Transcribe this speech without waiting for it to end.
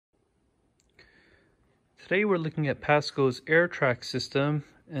Today we're looking at PASCO's air track system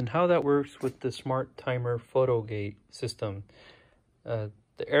and how that works with the Smart Timer Photogate system. The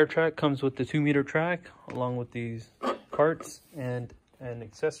air track comes with the 2-meter track along with these carts and an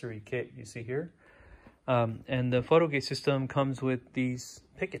accessory kit you see here. And the Photogate system comes with these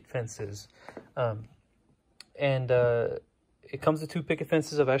picket fences. It comes with 2 picket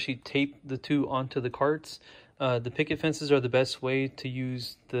fences. I've actually taped the 2 onto the carts. The picket fences are the best way to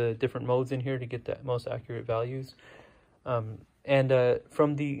use the different modes in here to get the most accurate values. From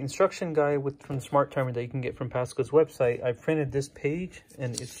the instruction guide from the Smart Timer that you can get from PASCO's website, I printed this page,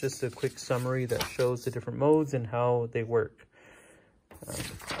 and it's just a quick summary that shows the different modes and how they work.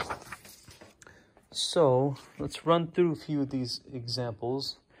 So let's run through a few of these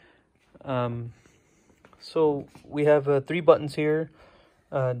examples. So we have 3 buttons here.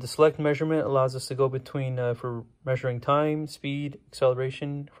 The select measurement allows us to go between for measuring time, speed,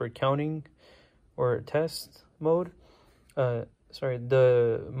 acceleration for counting or test mode.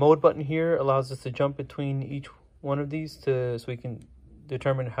 The mode button here allows us to jump between each one of these so we can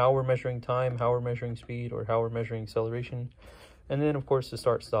determine how we're measuring time, how we're measuring speed, or how we're measuring acceleration. And then of course the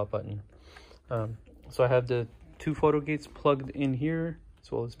start stop button. So I have the 2 photogates plugged in here as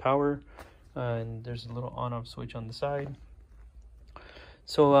well as power, and there's a little on-off switch on the side.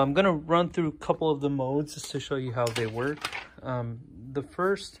 So I'm going to run through a couple of the modes just to show you how they work. The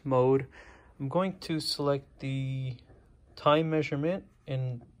first mode, I'm going to select the time measurement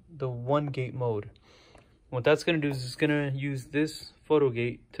in the 1-gate mode. What that's going to do is it's going to use this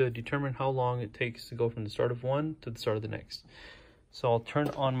photogate to determine how long it takes to go from the start of one to the start of the next. So I'll turn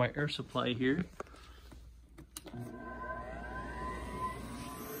on my air supply here.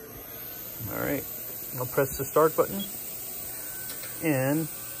 Alright, I'll press the start button. And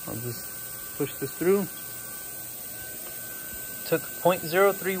I'll just push this through. Took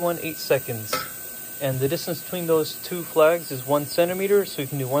 0.0318 seconds. And the distance between those 2 flags is 1 centimeter. So we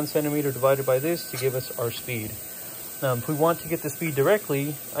can do 1 centimeter divided by this to give us our speed. Now, if we want to get the speed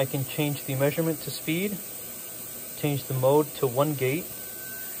directly, I can change the measurement to speed. Change the mode to 1 gate.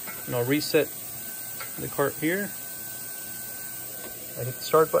 And I'll reset the cart here. I hit the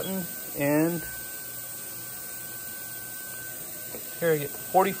start button and here I get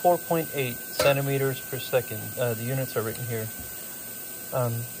 44.8 centimeters per second. The units are written here.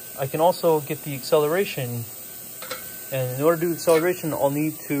 I can also get the acceleration, and in order to do acceleration, I'll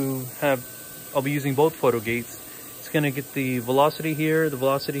be using both photogates. It's going to get the velocity here,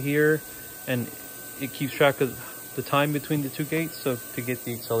 and it keeps track of the time between the 2 gates, so to get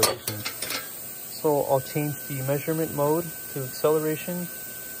the acceleration. So I'll change the measurement mode to acceleration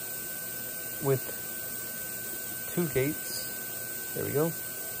with 2 gates. There we go.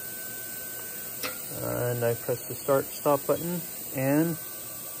 And I press the start stop button, and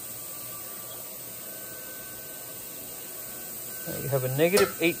you have a negative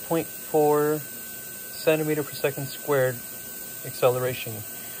 8.4 centimeter per second squared acceleration,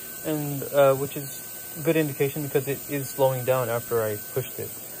 and which is a good indication because it is slowing down after I pushed it.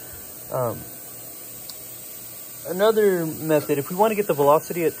 Another method, if we want to get the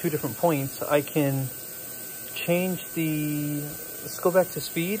velocity at 2 different points, I can change let's go back to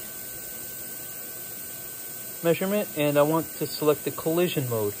speed measurement, and I want to select the collision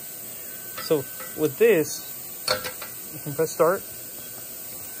mode. So with this, you can press start,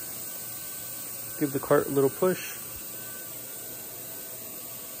 give the cart a little push,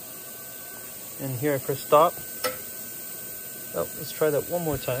 and here I press stop. Oh, let's try that one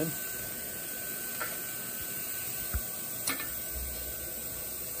more time.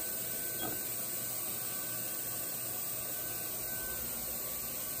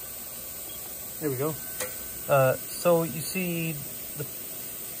 There we go. So you see the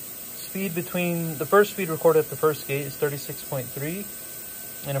speed between the first speed recorded at the first gate is 36.3,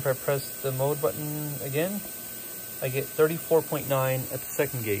 and if I press the mode button again, I get 34.9 at the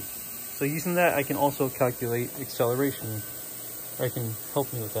second gate. So using that, I can also calculate acceleration, or it can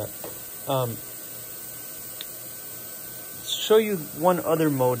help me with that. Show you one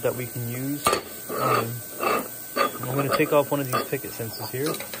other mode that we can use. I'm going to take off one of these picket fences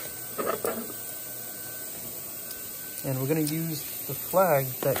here. And we're going to use the flag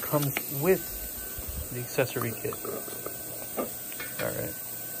that comes with the accessory kit. Alright.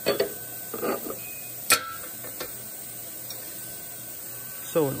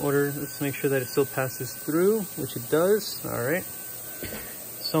 So let's make sure that it still passes through, which it does. Alright.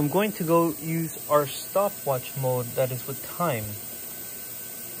 So I'm going to go use our stopwatch mode that is with time.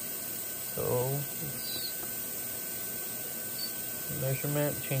 So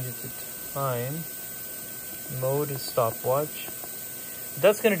measurement, change it to time. Mode is stopwatch. What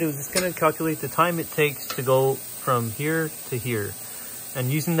that's going to do is it's going to calculate the time it takes to go from here to here.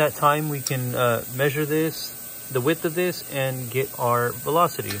 And using that time, we can measure this, the width of this, and get our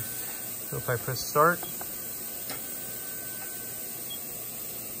velocity. So if I press start.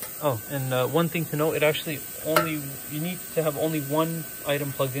 Oh, and one thing to note, it actually you need to have only one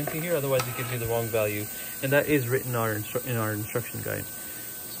item plugged into here, otherwise it gives you the wrong value. And that is written in our instruction guide.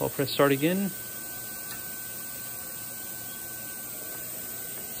 So I'll press start again.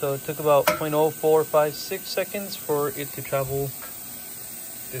 So it took about 0.0456 seconds for it to travel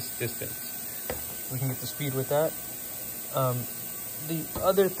this distance. We can get the speed with that. The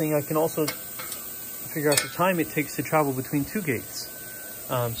other thing, I can also figure out the time it takes to travel between two gates.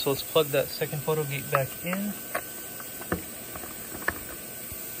 So let's plug that second photo gate back in.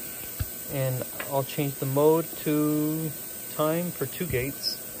 And I'll change the mode to time for two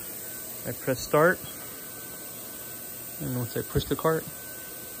gates. I press start. And once I push the cart.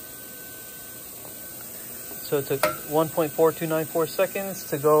 So it took 1.4294 seconds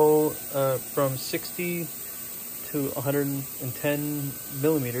to go from 60 to 110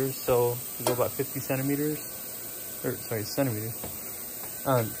 millimeters. So to go about 50 centimeters. Or sorry, centimeters.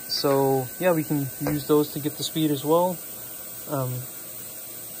 So yeah, we can use those to get the speed as well.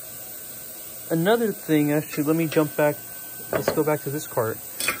 Another thing, actually, let me jump back. Let's go back to this cart.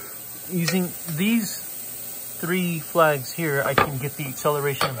 Using these three flags here, I can get the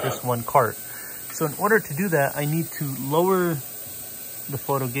acceleration of this one cart. So in order to do that, I need to lower the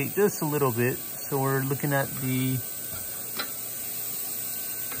photo gate just a little bit. So we're looking at the,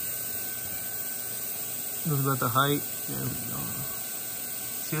 this is about the height. There we go.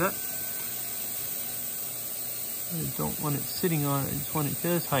 See that? I don't want it sitting on it. I just want it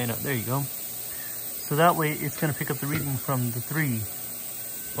just high enough. There you go. So that way it's going to pick up the reading from the three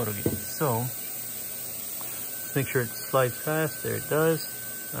photo gates. So let's make sure it slides past. There it does.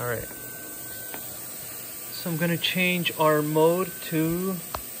 All right. So I'm going to change our mode to,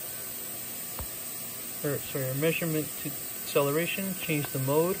 our measurement to acceleration. Change the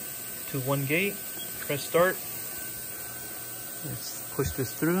mode to one gate. Press start. Let's push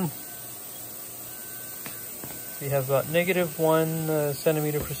this through. We have about -1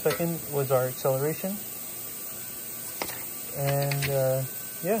 centimeter per second was our acceleration. And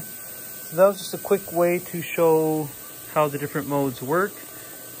yeah, so that was just a quick way to show how the different modes work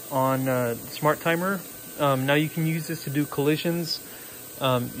on Smart Timer. Now you can use this to do collisions.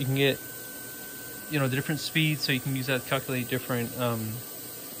 You can get, the different speeds, so you can use that to calculate different,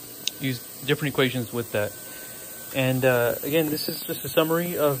 use different equations with that. And again, this is just a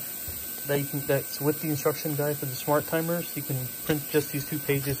summary of that's with the instruction guide for the Smart Timers. You can print just these 2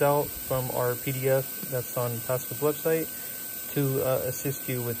 pages out from our PDF that's on PASCO's website to assist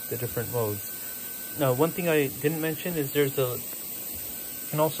you with the different modes. Now, one thing I didn't mention is you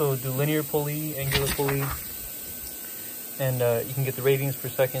can also do linear pulley, angular pulley, and you can get the radians per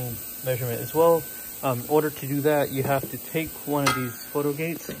second measurement as well. In order to do that, you have to take one of these photo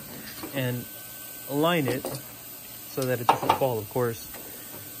gates and align it so that it doesn't fall, of course,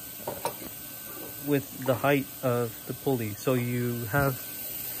 with the height of the pulley. So you're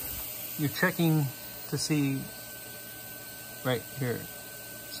checking to see right here,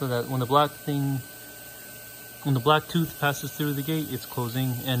 so that when the black tooth passes through the gate, it's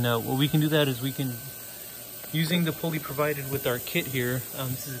closing. And what we can do that is we can, using the pulley provided with our kit here,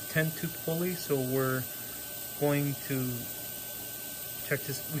 this is a 10-tooth pulley, so we're going to check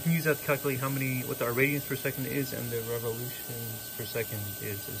this. We can use that to calculate what our radians per second is and the revolutions per second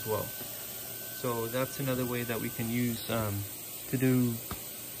is as well. So that's another way that we can use to do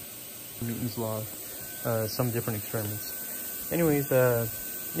Newton's law, some different experiments. Anyways,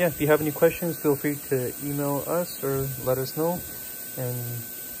 yeah, if you have any questions, feel free to email us or let us know, and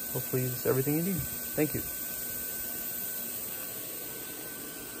hopefully it's everything you need. Thank you.